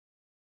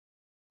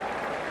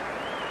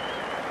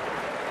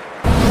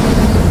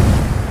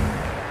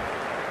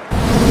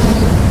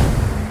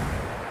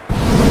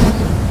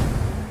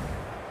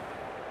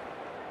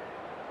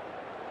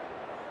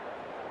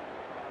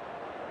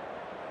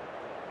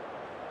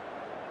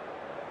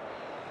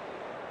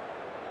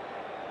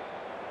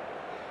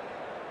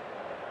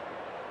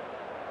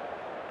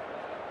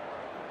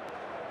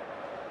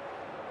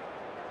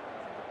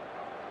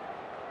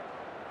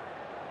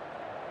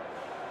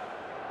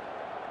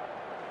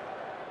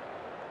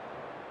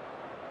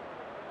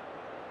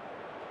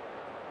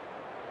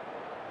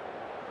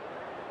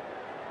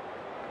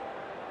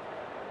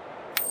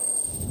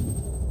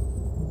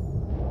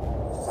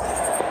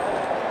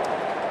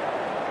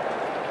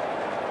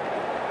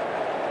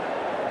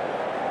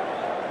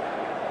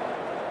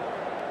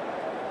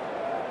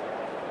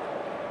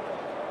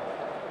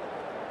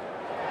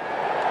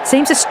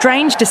Seems a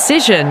strange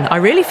decision. I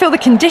really feel the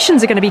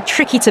conditions are going to be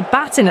tricky to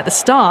bat in at the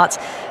start.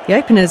 The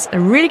openers are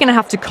really going to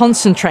have to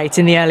concentrate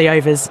in the early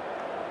overs.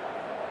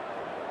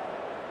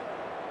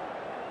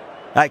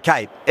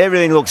 OK,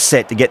 everything looks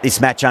set to get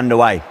this match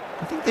underway.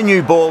 I think the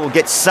new ball will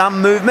get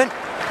some movement,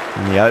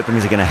 and the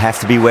openers are going to have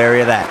to be wary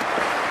of that.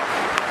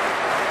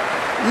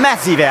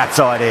 Massive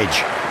outside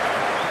edge.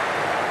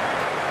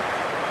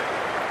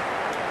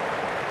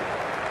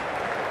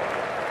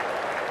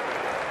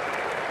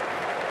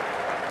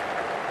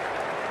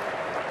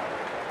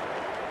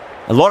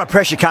 A lot of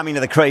pressure coming to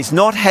the crease.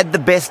 Not had the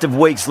best of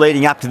weeks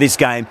leading up to this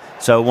game,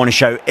 so I want to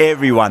show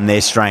everyone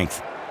their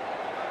strength.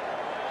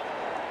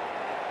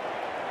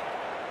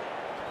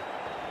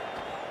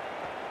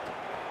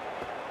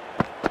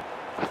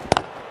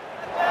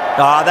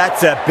 Oh,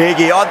 that's a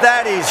biggie. Oh,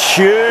 that is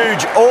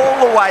huge.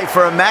 All the way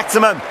for a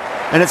maximum.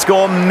 And it's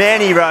gone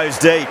many rows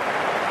deep.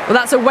 Well,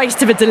 that's a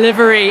waste of a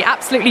delivery.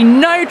 Absolutely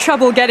no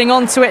trouble getting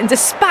onto it and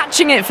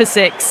dispatching it for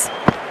 6.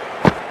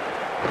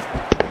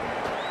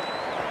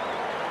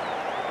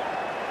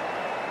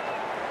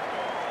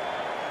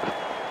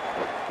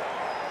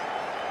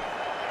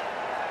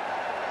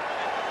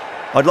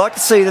 I'd like to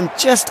see them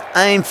just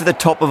aim for the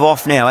top of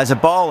off now. As a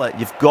bowler,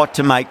 you've got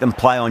to make them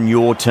play on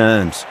your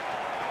terms.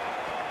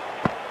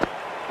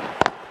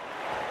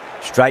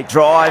 Straight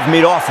drive,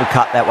 mid-off will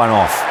cut that one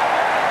off.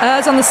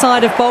 Errs on the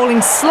side of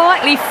bowling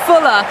slightly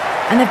fuller,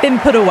 and they've been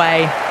put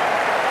away.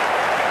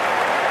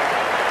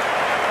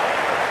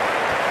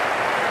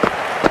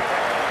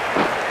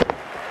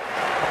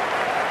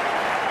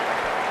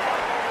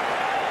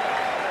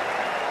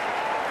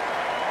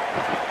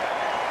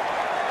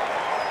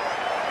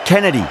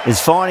 Kennedy is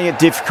finding it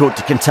difficult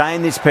to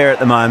contain this pair at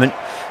the moment.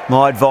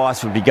 My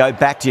advice would be go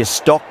back to your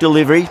stock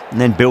delivery and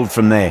then build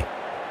from there.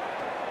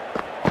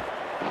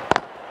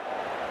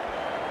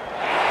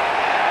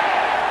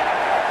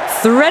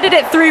 Threaded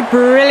it through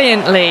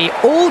brilliantly.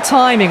 All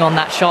timing on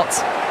that shot.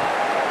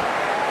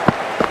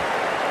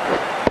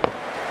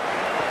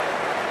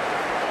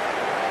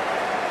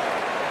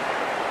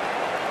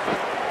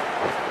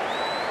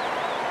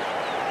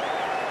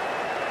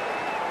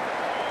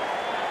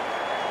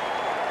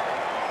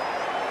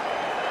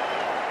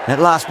 That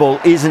last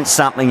ball isn't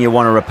something you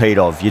want to repeat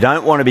of. You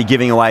don't want to be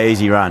giving away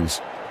easy runs.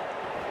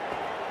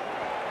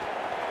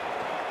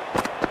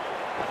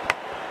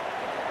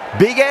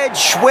 Big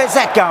edge, where's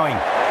that going?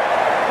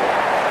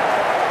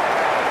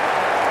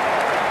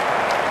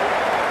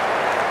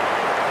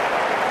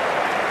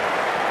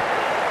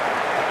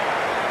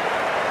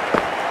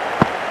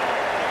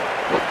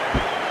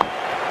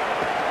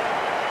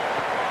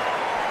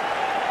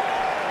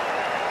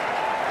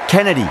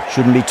 Kennedy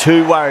shouldn't be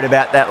too worried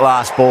about that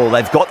last ball.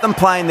 They've got them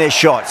playing their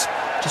shots.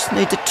 Just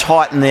need to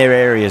tighten their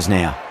areas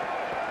now.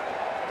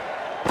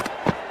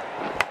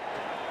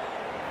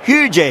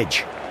 Huge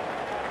edge.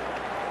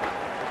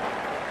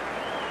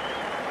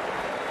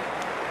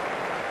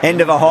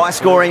 End of a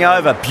high-scoring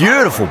over.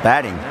 Beautiful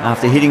batting.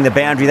 After hitting the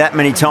boundary that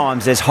many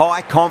times, there's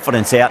high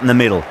confidence out in the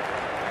middle.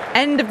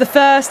 End of the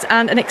first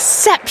and an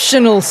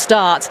exceptional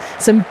start.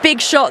 Some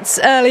big shots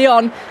early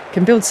on.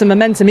 Can build some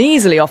momentum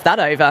easily off that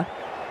over.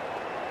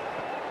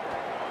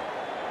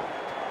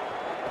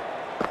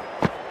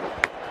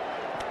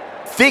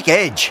 Thick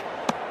edge.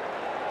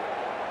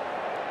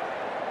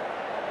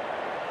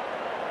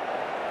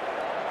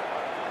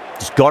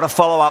 Just got to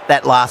follow up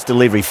that last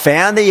delivery.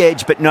 Found the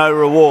edge, but no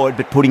reward,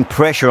 but putting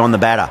pressure on the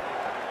batter.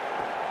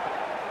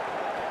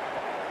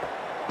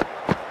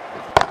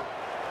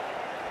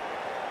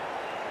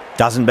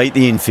 Doesn't beat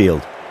the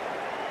infield.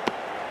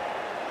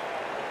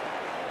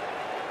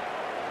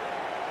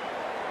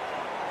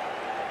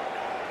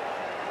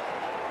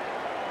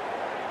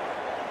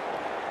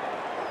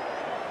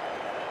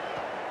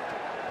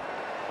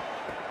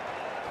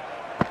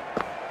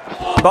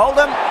 Bowled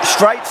him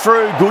straight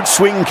through. Good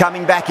swing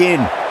coming back in.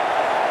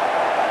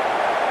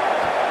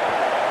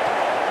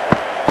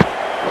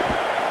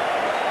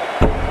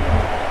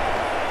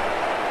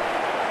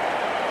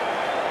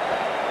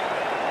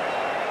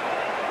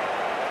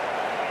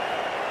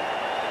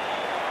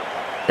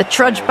 The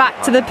trudge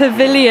back to the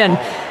pavilion.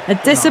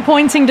 A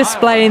disappointing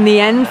display in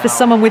the end for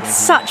someone with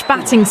such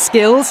batting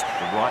skills.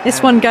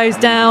 This one goes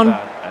down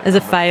as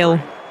a fail.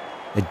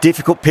 A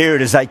difficult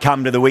period as they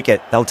come to the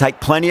wicket. They'll take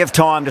plenty of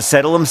time to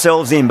settle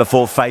themselves in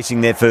before facing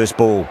their first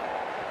ball.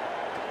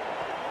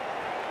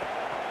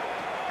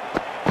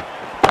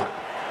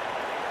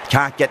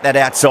 Can't get that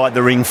outside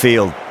the ring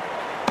field.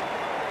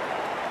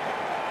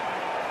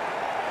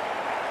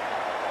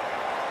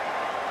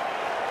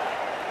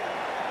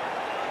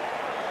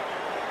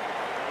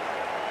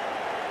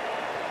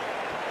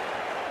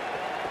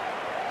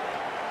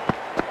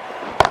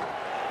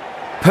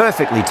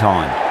 Perfectly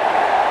timed.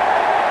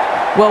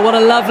 Well, what a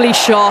lovely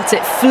shot.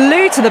 It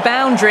flew to the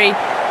boundary.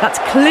 That's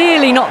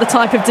clearly not the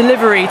type of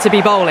delivery to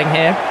be bowling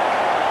here.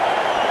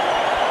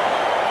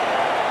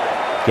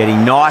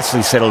 Getting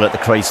nicely settled at the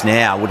crease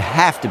now. Would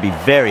have to be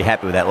very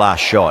happy with that last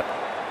shot.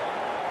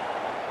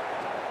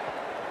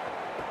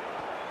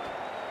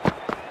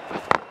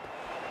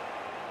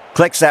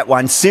 Collects that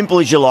one, simple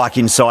as you like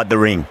inside the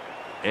ring.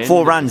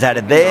 4 runs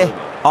added there.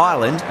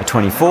 Ireland are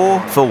 24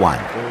 for 1.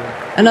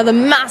 Another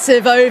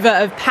massive over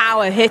of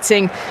power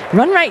hitting.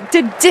 Run rate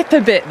did dip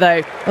a bit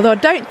though, although I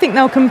don't think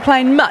they'll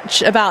complain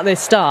much about this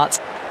start.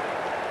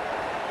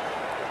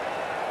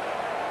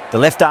 The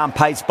left-arm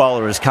pace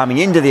bowler is coming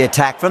into the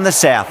attack from the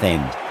south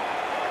end.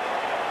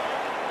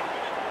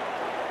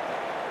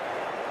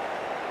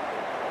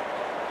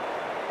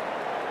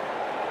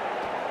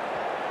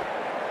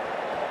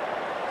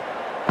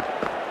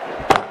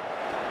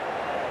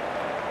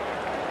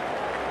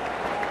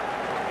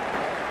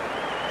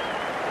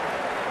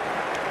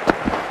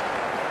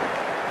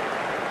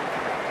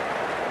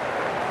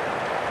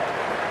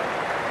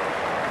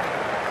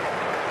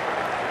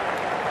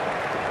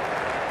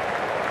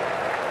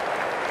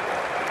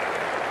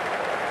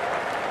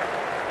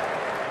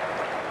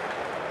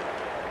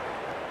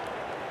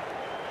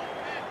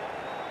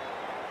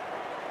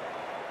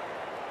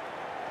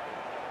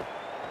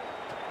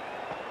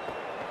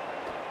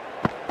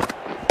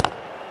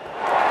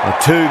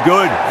 Too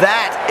good.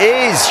 That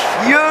is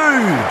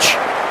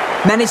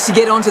huge. Managed to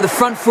get onto the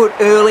front foot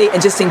early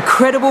and just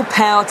incredible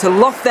power to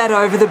loft that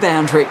over the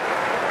boundary.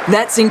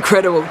 That's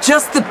incredible.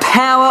 Just the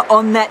power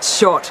on that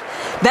shot.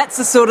 That's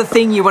the sort of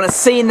thing you want to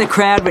see in the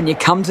crowd when you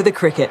come to the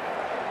cricket.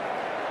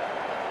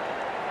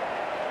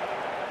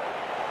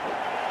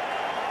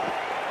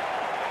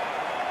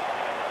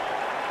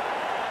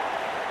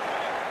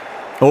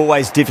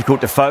 Always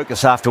difficult to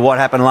focus after what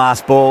happened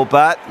last ball,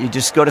 but you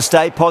just got to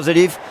stay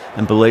positive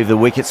and believe the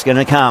wicket's going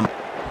to come.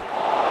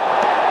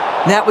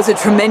 That was a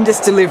tremendous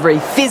delivery.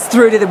 Fizzed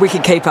through to the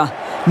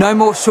wicketkeeper. No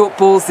more short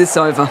balls this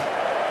over.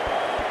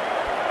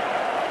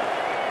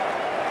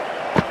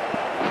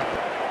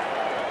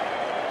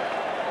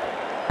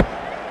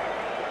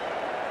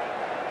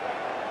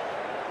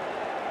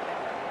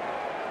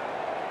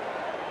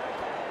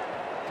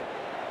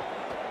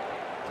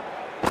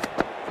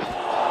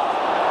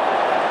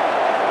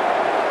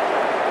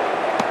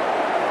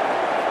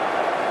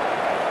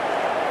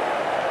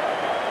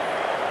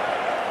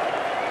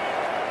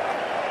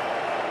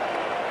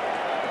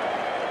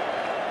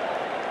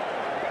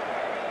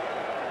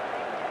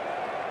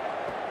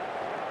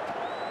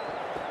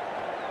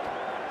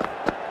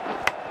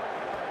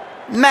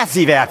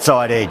 Massive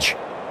outside edge.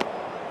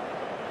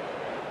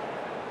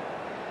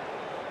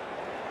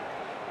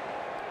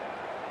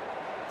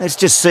 Let's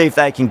just see if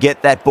they can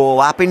get that ball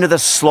up into the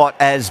slot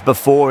as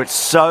before. It's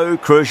so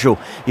crucial.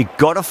 You've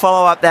got to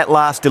follow up that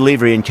last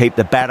delivery and keep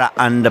the batter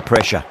under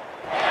pressure.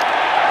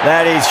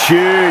 That is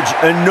huge,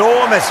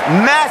 enormous,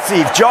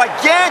 massive,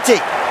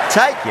 gigantic.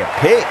 Take your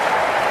pick.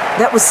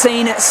 That was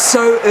seen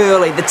so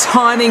early. The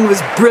timing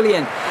was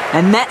brilliant.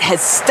 And that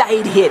has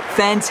stayed hit.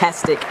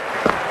 Fantastic.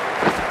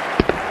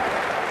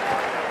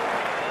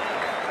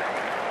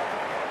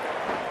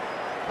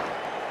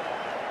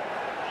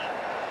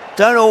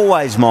 Don't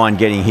always mind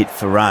getting hit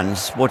for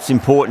runs. What's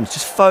important is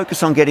just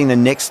focus on getting the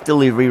next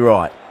delivery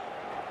right.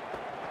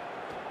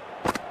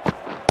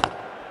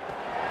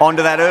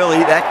 Onto that early,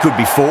 that could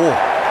be 4.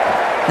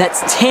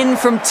 That's 10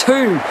 from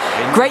 2.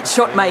 Great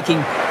shot making.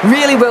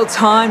 Really well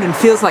timed and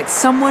feels like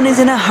someone is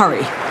in a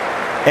hurry.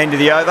 End of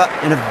the over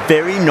and a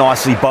very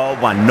nicely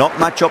bowled one. Not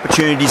much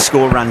opportunity to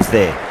score runs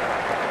there.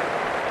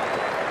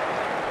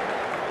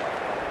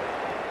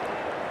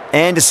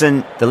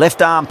 Anderson, the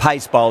left-arm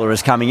pace bowler,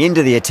 is coming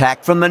into the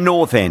attack from the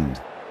north end.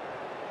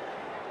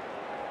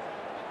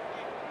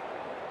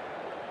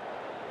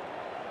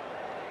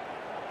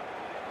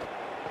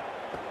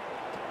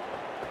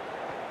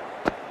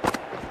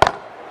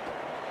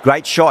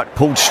 Great shot,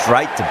 pulled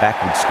straight to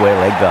backward square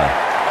leg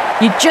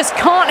though. You just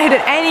can't hit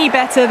it any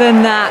better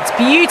than that.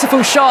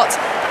 Beautiful shot.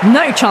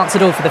 No chance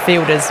at all for the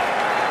fielders.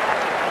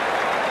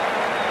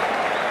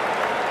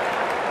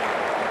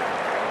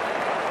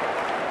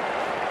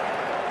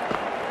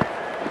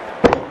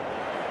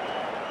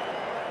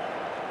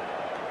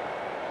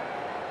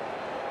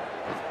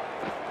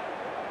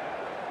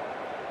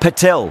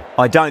 Patel,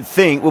 I don't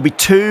think, will be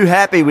too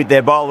happy with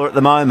their bowler at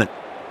the moment.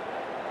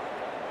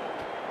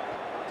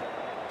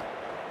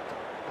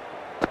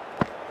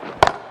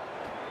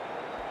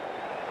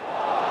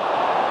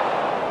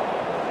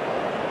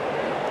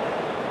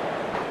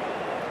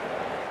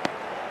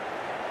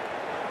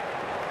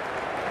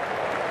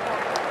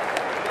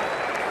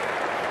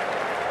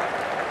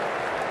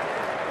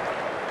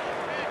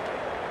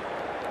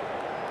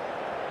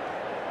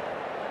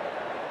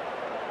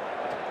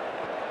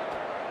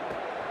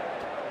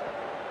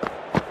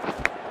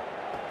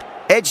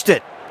 Edged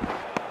it.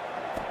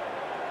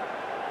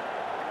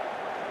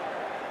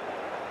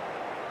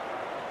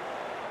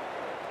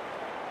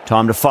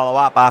 Time to follow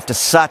up after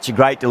such a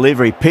great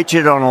delivery. Pitch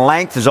it on a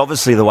length is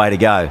obviously the way to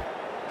go.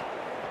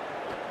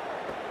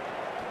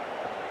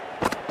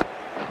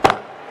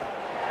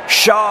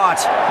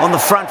 Shot on the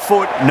front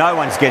foot. No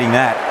one's getting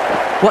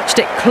that. Watched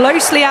it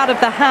closely out of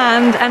the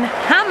hand and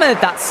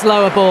hammered that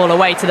slower ball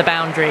away to the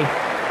boundary.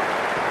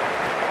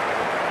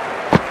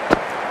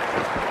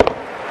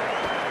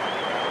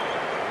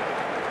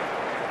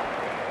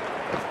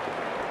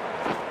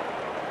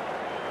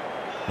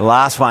 The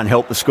last one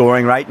helped the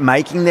scoring rate,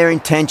 making their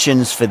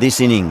intentions for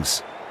this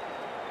innings.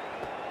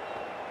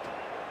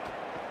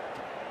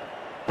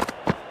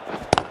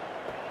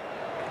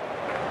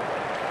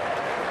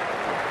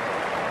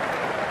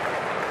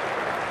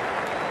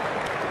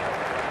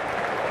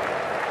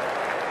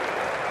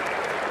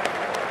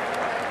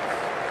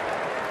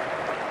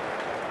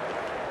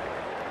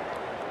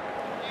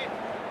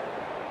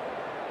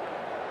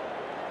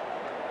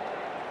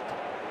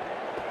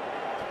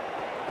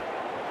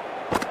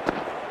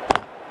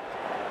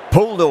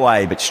 Pulled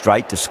away, but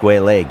straight to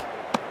square leg.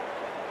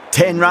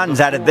 10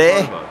 runs added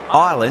there.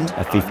 Ireland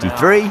are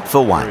 53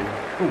 for 1.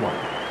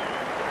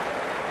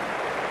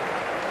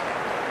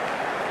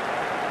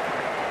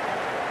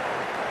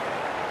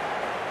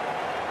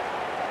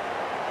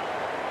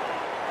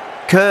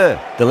 Kerr,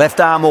 the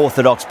left-arm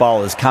orthodox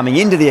bowlers, coming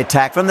into the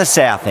attack from the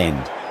south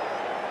end.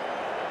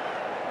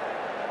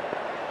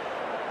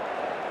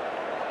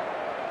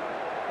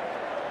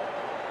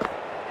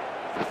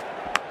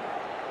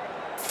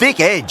 Thick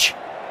edge.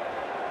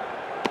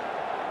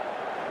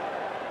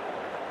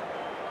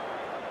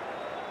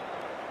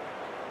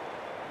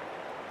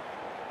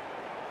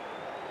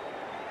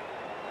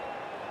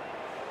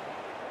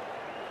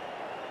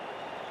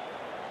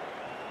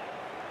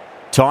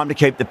 Time to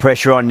keep the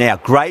pressure on now.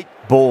 Great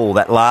ball,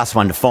 that last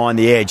one, to find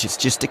the edge. It's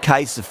just a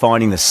case of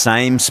finding the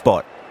same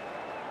spot.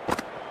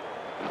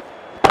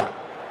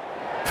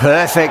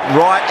 Perfect,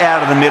 right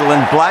out of the middle,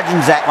 and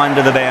bludgeons that one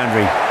to the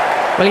boundary.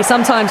 Well, you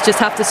sometimes just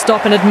have to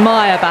stop and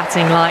admire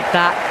batting like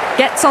that.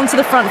 Gets onto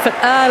the front foot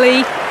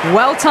early,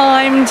 well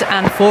timed,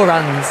 and 4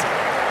 runs.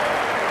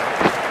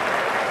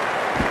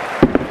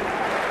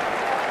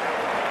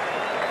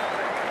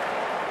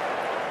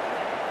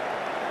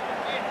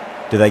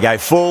 Do they go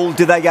full?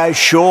 Do they go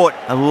short?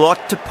 A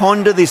lot to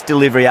ponder this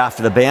delivery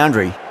after the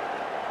boundary.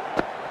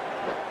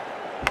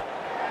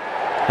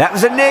 That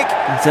was a nick.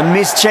 It's a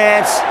missed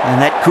chance,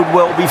 and that could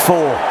well be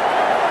 4.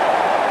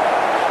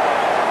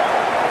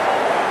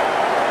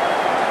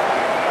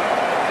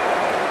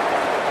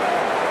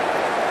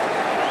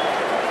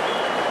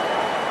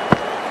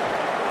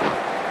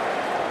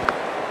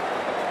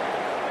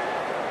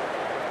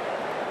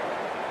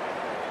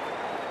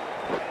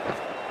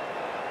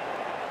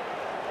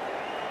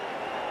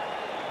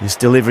 This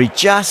delivery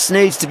just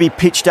needs to be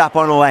pitched up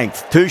on a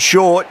length. Too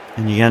short,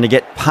 and you're going to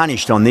get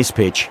punished on this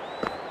pitch.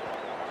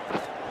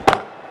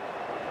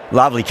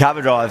 Lovely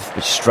cover drive,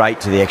 but straight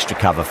to the extra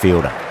cover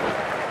fielder.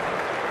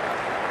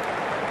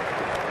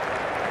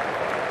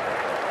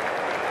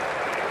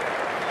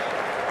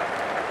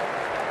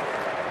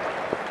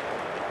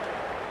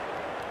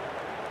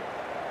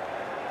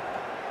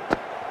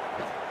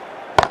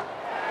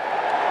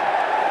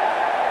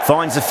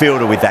 Finds the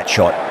fielder with that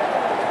shot.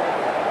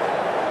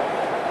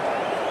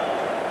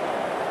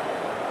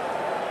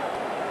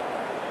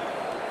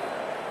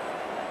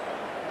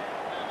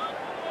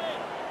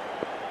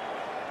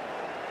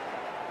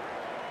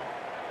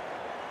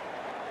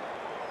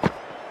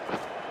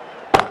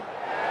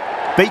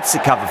 Beats the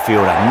cover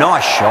fielder.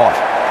 Nice shot.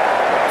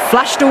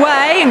 Flashed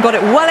away and got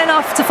it well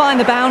enough to find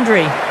the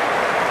boundary.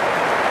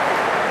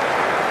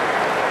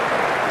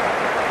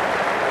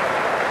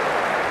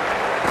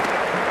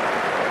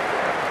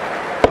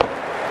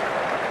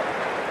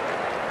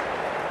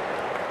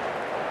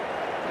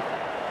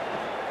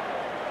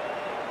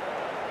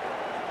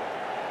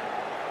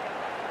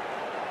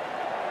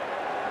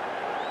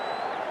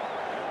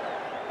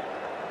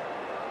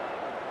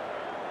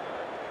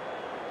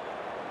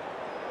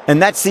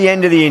 And that's the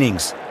end of the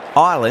innings.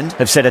 Ireland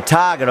have set a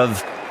target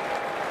of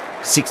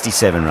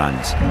 67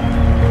 runs.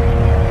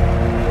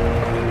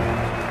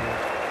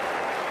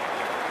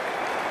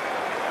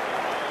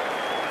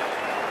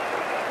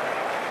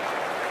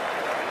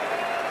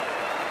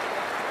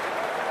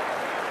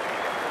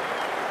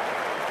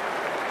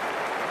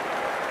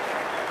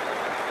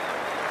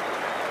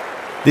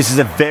 This is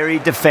a very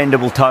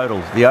defendable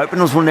total. The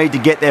openers will need to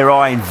get their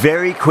eye in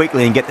very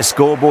quickly and get the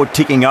scoreboard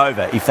ticking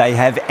over if they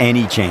have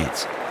any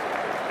chance.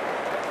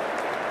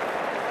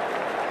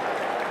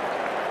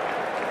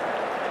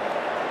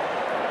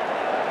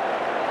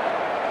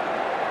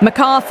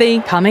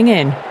 McCarthy coming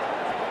in.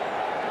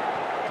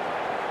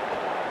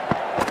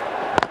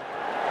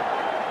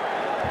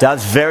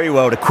 Does very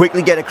well to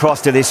quickly get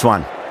across to this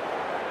one.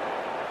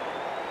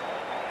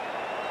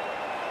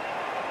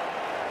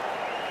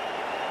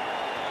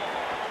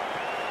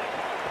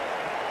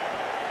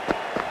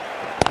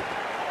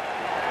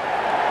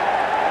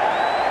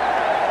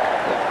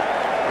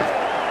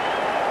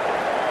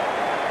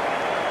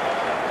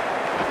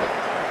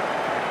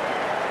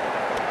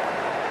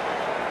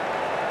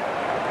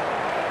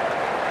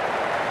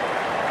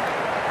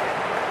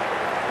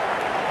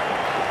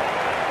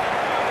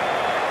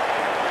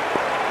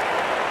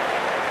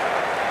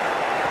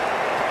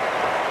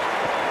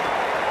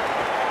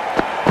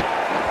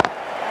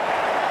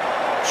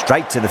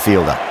 Straight to the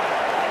fielder.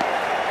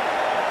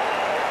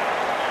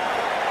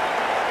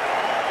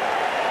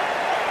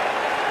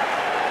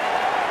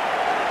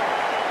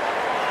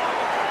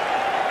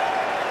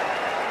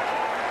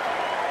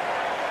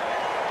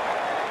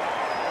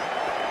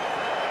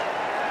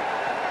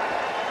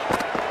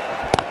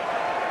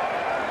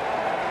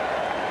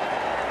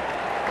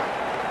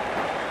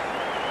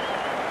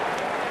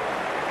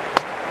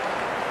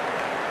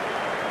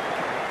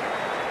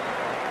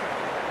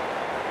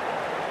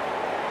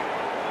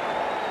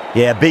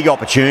 Yeah, big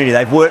opportunity.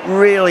 They've worked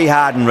really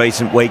hard in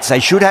recent weeks.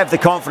 They should have the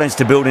confidence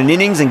to build an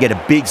innings and get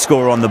a big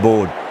score on the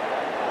board.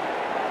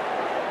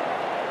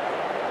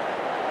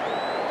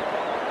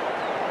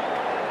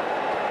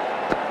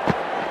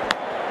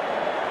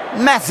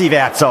 Massive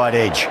outside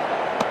edge.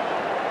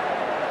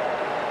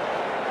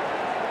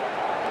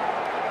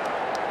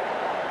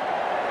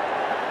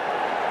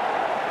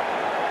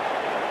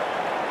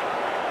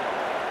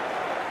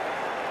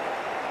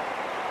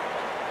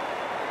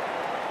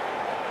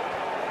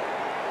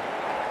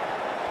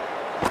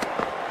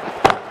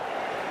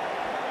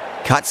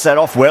 Cuts that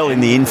off well in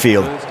the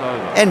infield.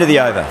 End of the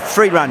over.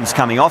 3 runs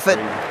coming off it.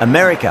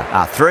 America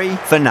are 3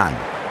 for none.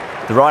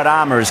 The right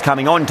armour is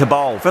coming on to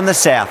bowl from the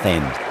south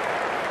end.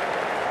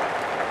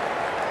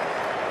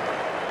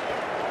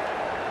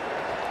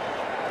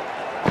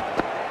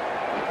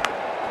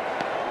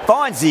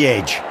 Finds the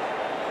edge.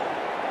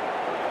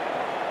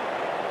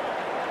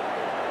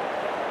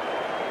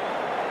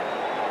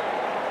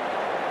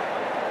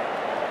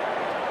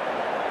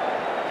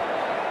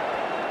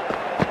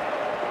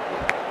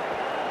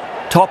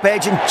 Top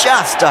edge and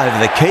just over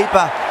the keeper.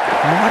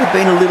 Might have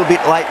been a little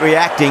bit late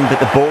reacting, but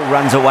the ball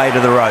runs away to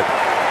the rope.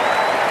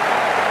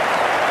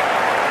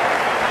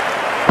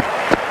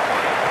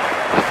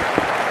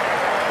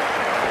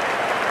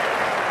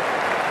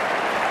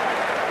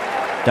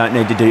 Don't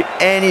need to do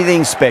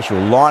anything special.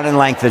 Line and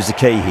length is the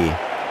key here.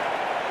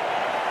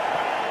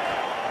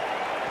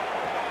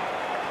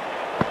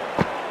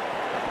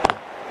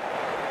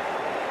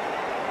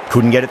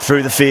 Couldn't get it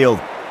through the field.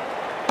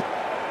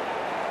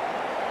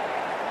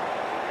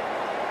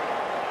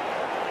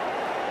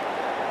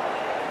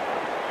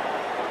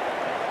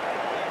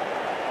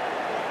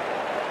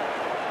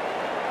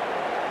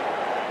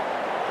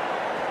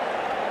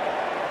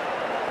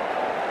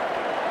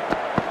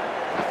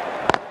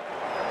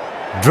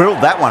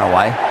 Drilled that one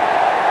away.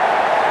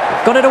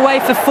 Got it away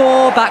for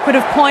 4, backward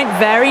of point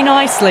very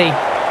nicely.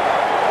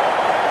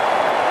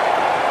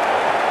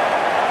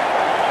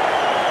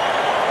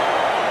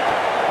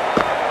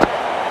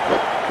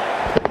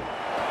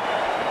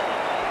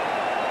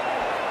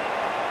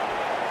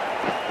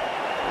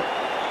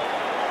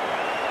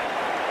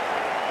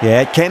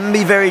 Yeah, it can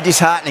be very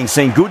disheartening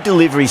seeing good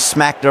deliveries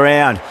smacked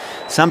around.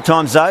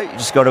 Sometimes though, you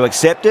just got to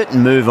accept it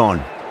and move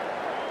on.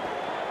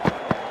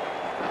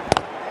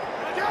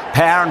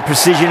 Power and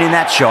precision in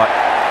that shot.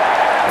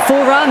 4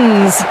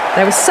 runs.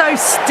 They were so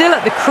still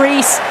at the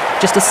crease.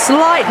 Just a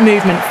slight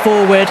movement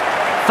forward.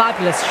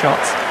 Fabulous shot.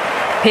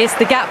 Pierced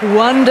the gap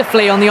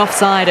wonderfully on the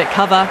offside at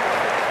cover.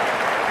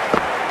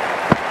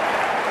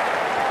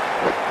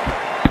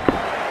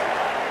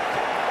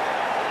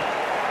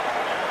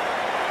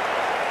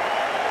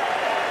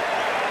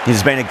 This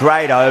has been a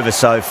great over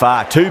so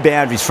far. 2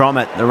 boundaries from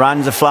it. The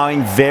runs are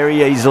flowing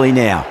very easily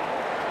now.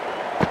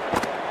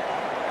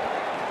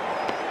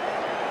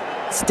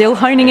 Still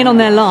honing in on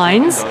their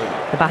lines.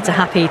 The batter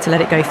happy to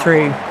let it go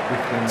through.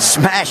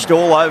 Smashed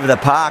all over the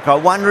park. I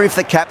wonder if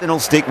the captain will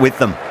stick with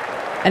them.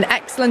 An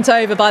excellent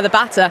over by the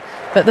batter,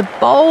 but the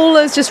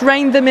bowlers just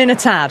reined them in a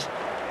tad.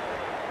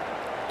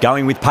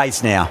 Going with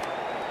pace now.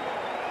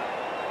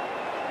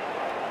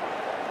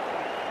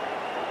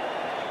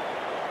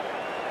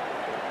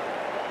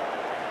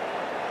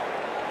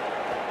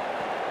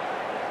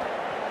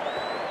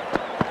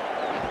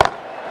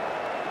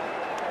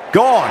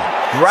 Gone.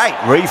 Great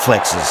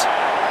reflexes.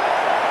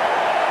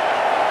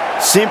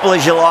 Simple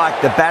as you like,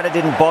 the batter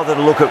didn't bother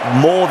to look at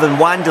more than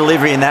one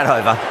delivery in that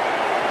over.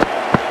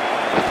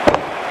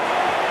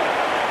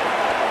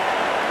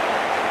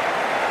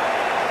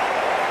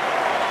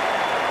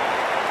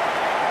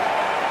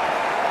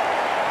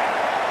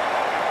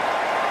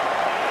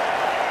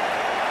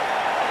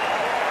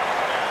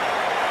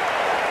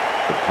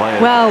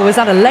 Well, was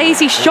that a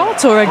lazy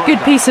shot or a good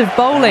piece of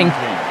bowling?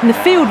 And the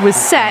field was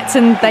set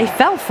and they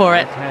fell for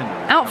it.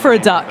 Out for a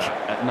duck.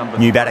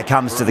 New batter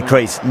comes to the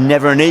crease.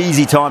 Never an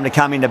easy time to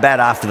come into bat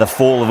after the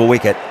fall of a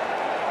wicket.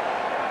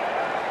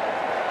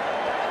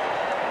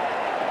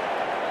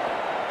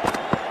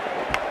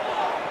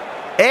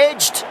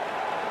 Edged.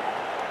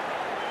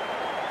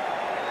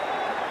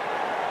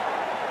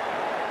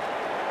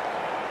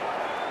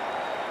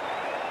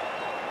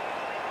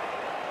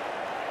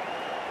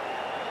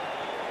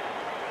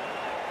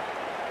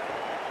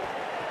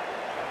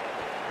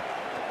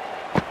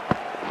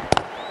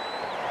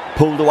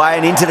 Pulled away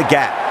and into the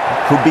gap.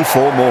 Could be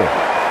 4 more.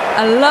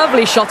 A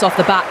lovely shot off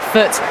the back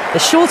foot. The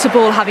shorter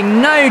ball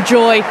having no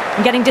joy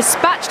and getting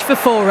dispatched for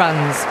 4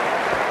 runs.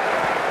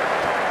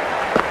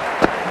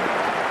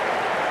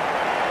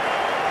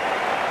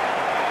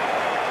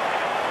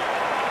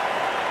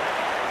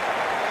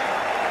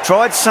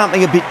 Tried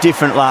something a bit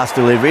different last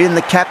delivery, and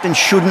the captain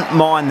shouldn't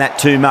mind that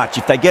too much.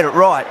 If they get it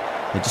right,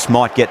 they just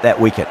might get that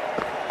wicket.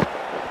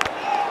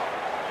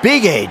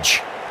 Big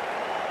edge.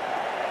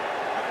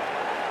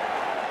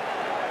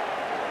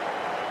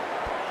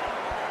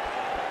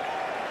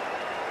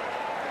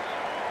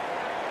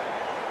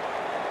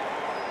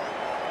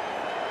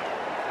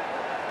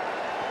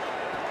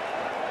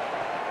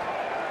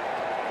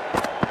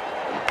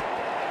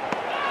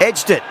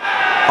 Edged it.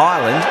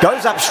 Ireland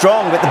goes up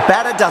strong, but the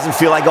batter doesn't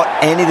feel they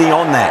got anything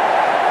on that.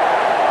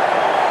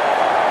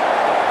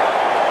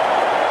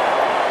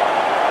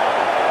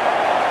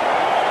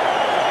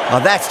 Oh,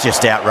 that's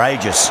just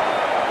outrageous.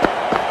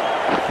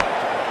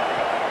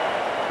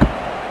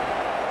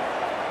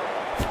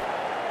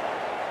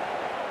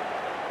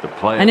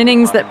 An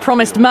innings that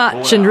promised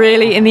much and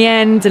really, in the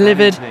end,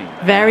 delivered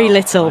very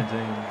little.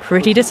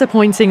 Pretty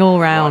disappointing all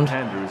round.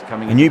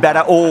 A new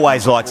batter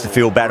always likes to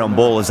feel bat on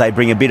ball as they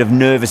bring a bit of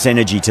nervous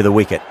energy to the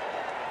wicket.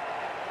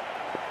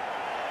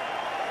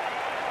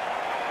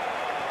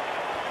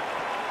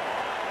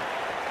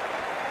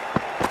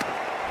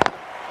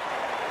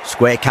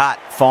 Square cut,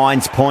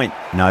 finds point,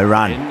 no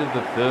run.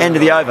 End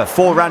of the over,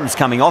 4 runs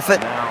coming off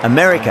it.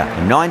 America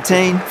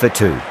 19 for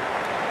 2.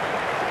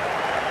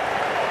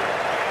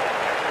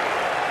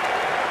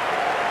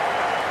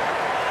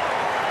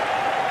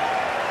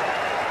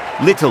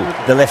 Little,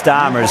 the left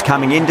armour, is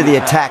coming into the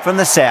attack from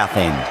the south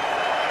end.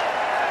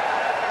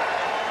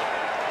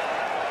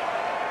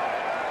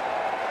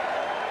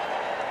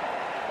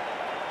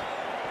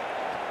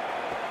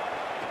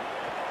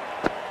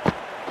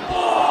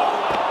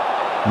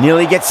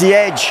 Nearly gets the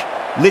edge.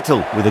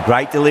 Little with a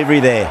great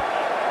delivery there.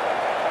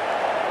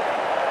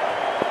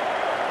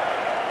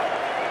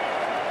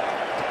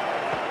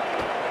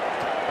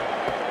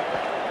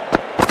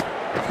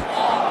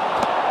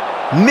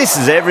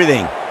 Misses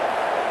everything.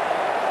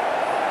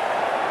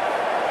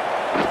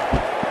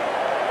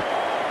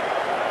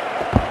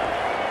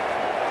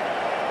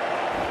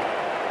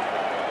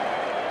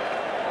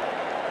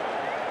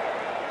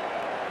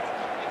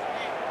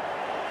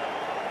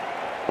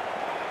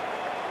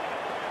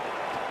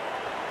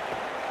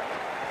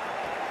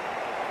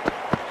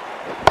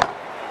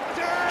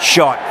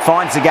 Shot,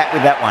 finds the gap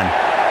with that one.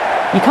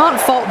 You can't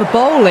fault the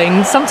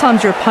bowling.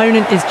 Sometimes your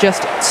opponent is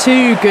just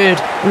too good.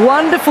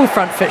 Wonderful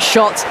front foot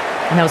shot,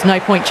 and there was no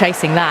point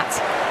chasing that.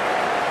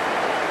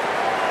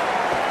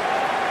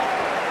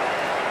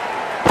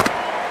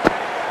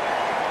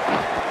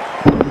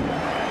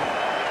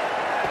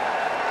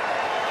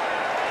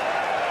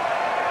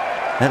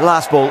 That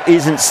last ball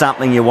isn't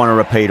something you want to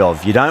repeat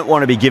of. You don't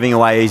want to be giving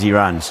away easy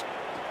runs.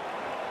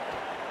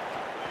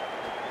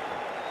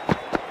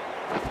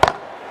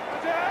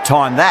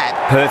 Timed that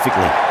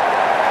perfectly.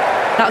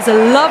 That was a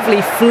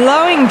lovely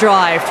flowing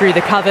drive through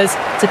the covers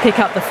to pick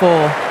up the 4.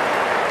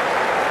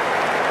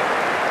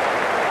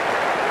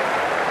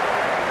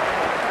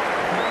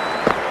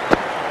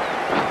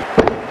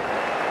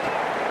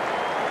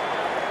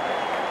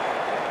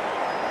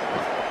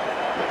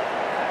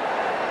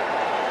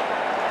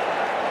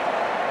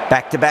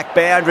 Back-to-back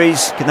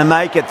boundaries. Can they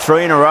make it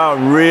 3 in a row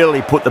and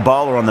really put the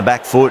bowler on the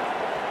back foot?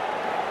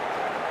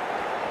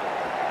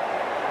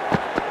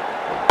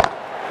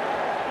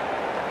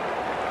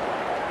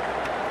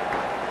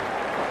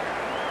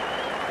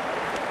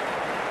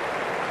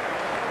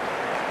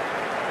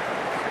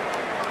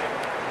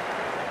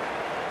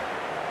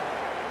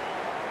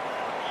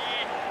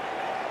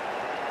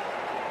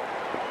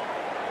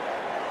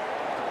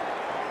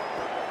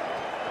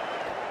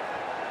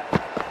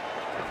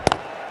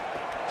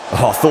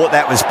 Oh, I thought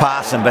that was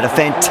passing, but a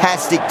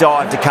fantastic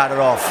dive to cut it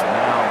off.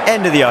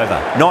 End of the over.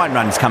 9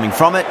 runs coming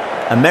from it.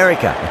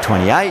 America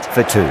 28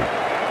 for 2.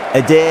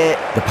 Adair,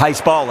 the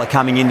pace bowler,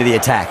 coming into the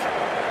attack.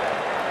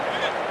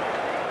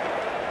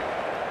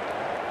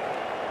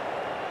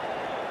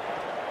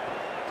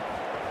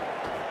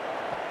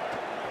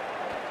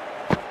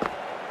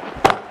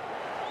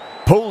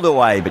 Pulled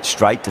away, but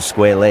straight to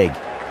square leg.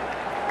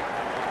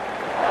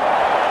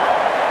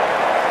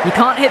 You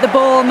can't hit the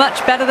ball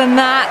much better than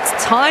that.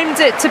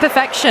 Timed it to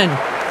perfection.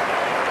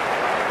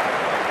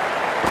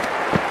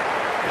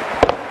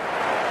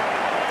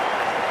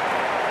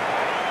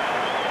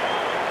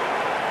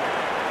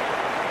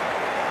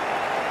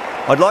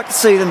 I'd like to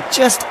see them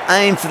just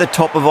aim for the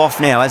top of off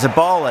now. As a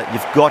bowler,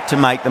 you've got to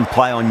make them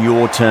play on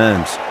your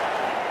terms.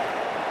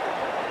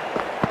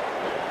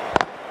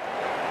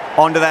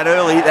 Onto that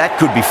early, that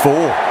could be 4.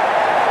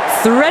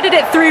 Threaded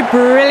it through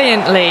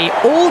brilliantly.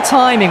 All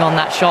timing on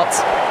that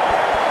shot.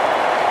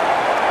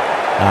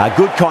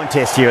 Good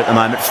contest here at the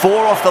moment.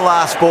 4 off the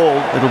last ball.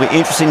 It'll be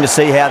interesting to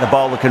see how the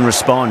bowler can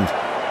respond.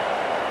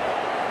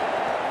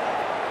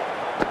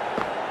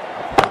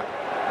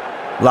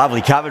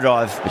 Lovely cover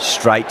drive, but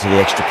straight to the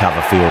extra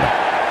cover fielder.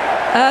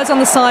 Errs on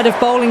the side of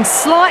bowling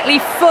slightly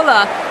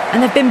fuller,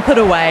 and they've been put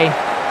away.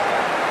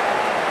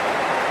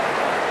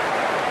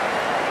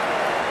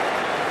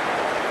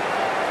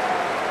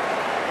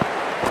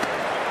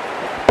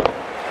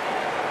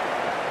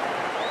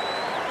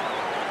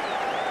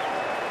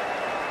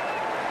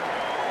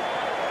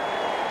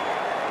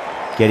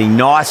 Getting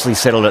nicely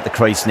settled at the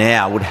crease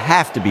now. Would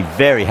have to be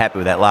very happy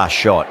with that last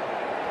shot.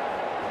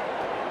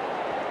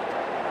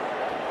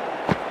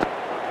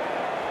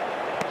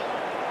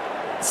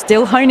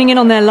 Still honing in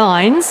on their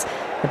lines.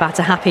 The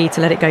batter happy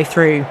to let it go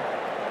through.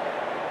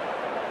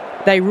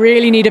 They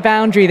really need a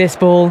boundary, this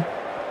ball.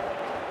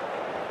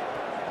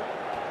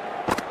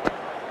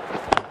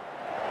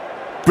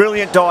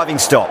 Brilliant diving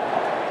stop.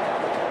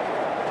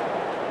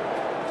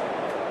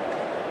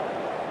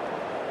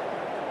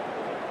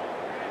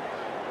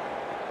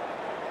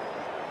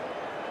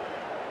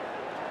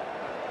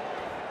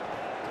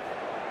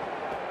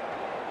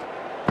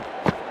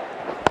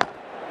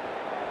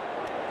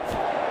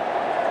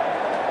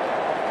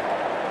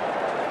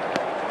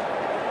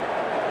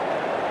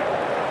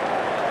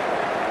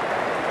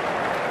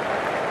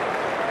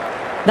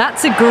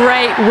 That's a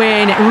great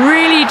win. It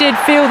really did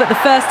feel that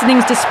the first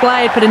innings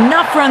display had put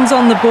enough runs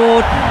on the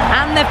board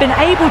and they've been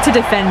able to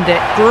defend it.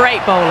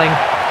 Great bowling.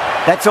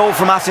 That's all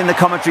from us in the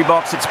commentary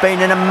box. It's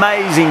been an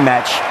amazing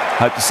match.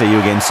 Hope to see you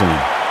again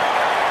soon.